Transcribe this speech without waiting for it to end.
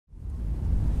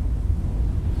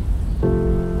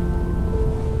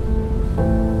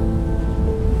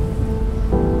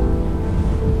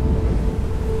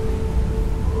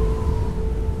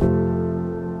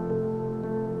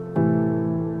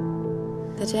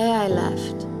day I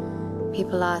left,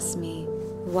 people asked me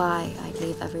why I'd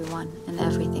leave everyone and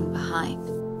everything behind.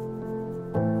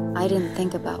 I didn't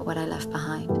think about what I left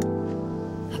behind.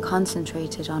 I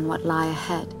concentrated on what lay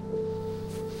ahead.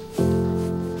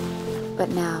 But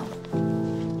now,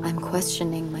 I'm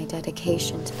questioning my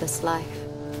dedication to this life.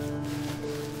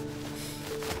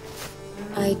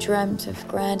 I dreamt of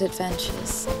grand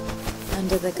adventures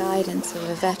under the guidance of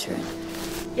a veteran.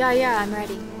 Yeah, I'm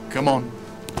ready. Come on.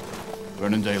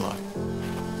 Burning daylight.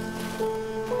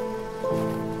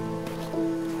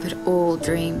 But all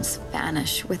dreams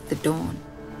vanish with the dawn.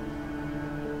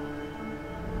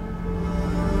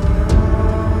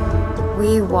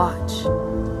 We watch,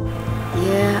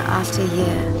 year after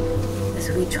year, as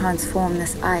we transform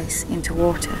this ice into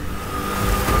water.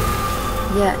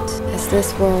 Yet, as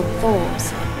this world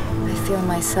thaws, I feel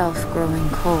myself growing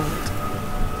cold.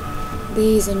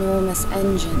 These enormous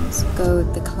engines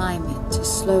goad the climate to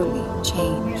slowly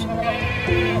change.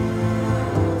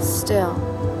 Still,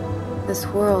 this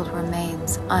world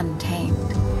remains untamed.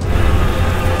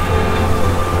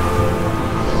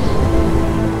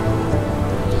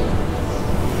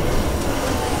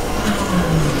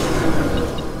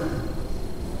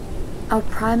 Our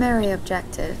primary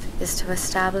objective is to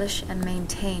establish and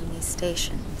maintain these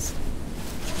stations.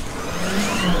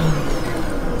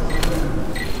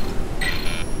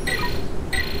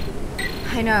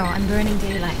 I know, I'm burning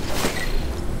daylight.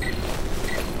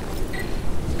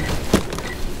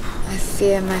 I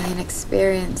fear my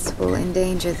inexperience will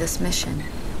endanger this mission.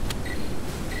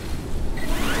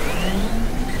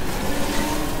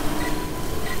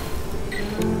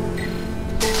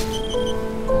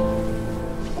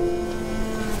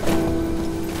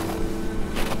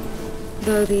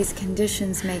 Though these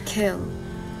conditions may kill,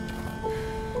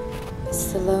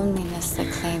 it's the loneliness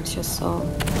that claims your soul.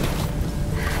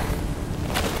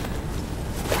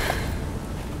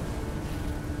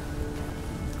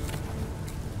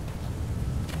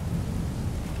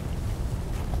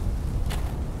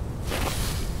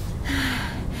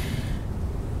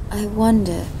 I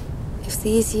wonder if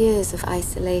these years of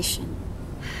isolation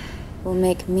will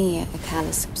make me a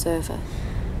callous observer.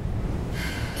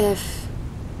 If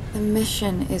the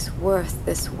mission is worth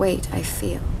this weight I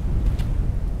feel.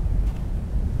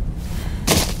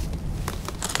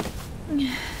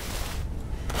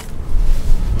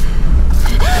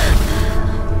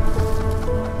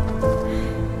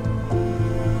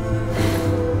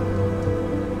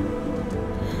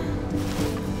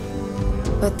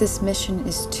 But this mission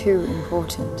is too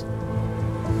important.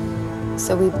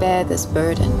 So we bear this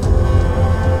burden.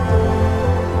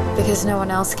 Because no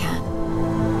one else can.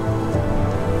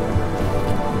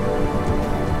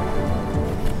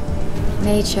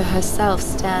 Nature herself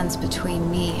stands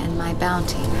between me and my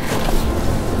bounty.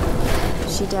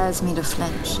 She dares me to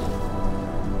flinch.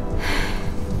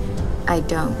 I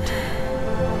don't.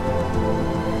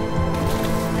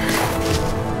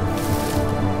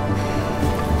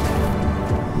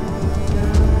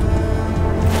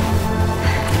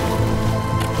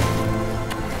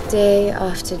 Day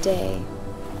after day,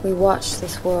 we watch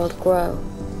this world grow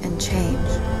and change.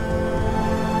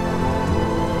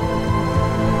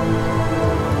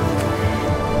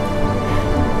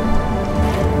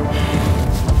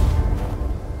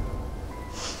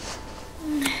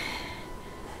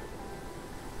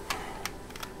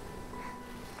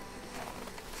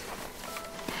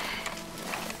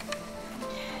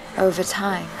 Over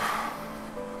time,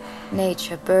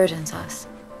 nature burdens us.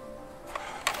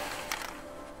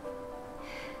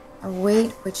 A weight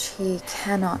which he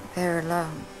cannot bear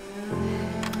alone.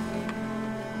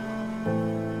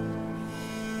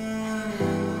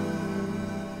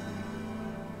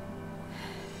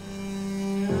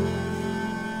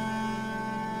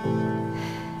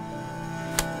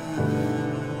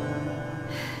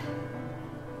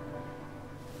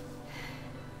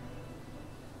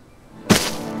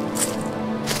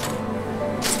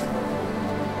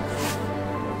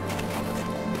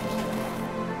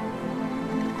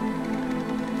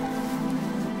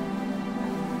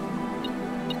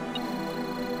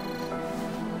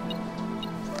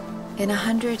 In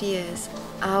 100 years,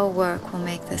 our work will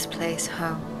make this place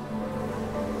home.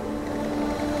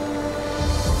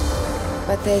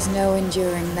 But there's no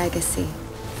enduring legacy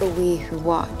for we who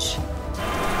watch.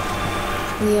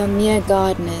 We are mere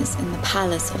gardeners in the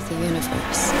palace of the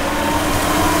universe.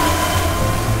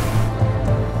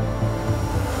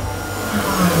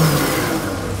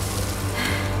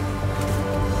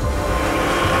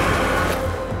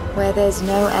 Where there's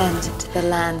no end to the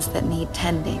lands that need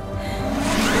tending.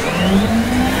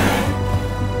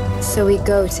 So we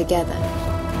go together.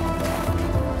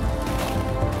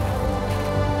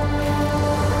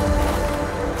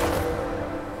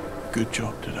 good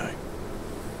job today.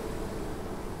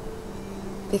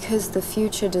 Because the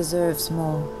future deserves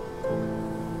more.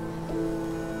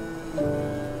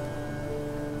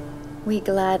 We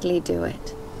gladly do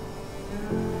it.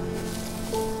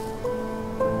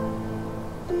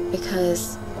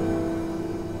 Because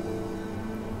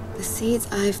the seeds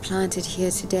I've planted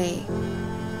here today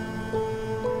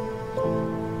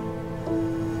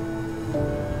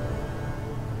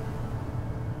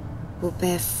will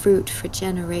bear fruit for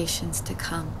generations to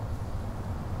come.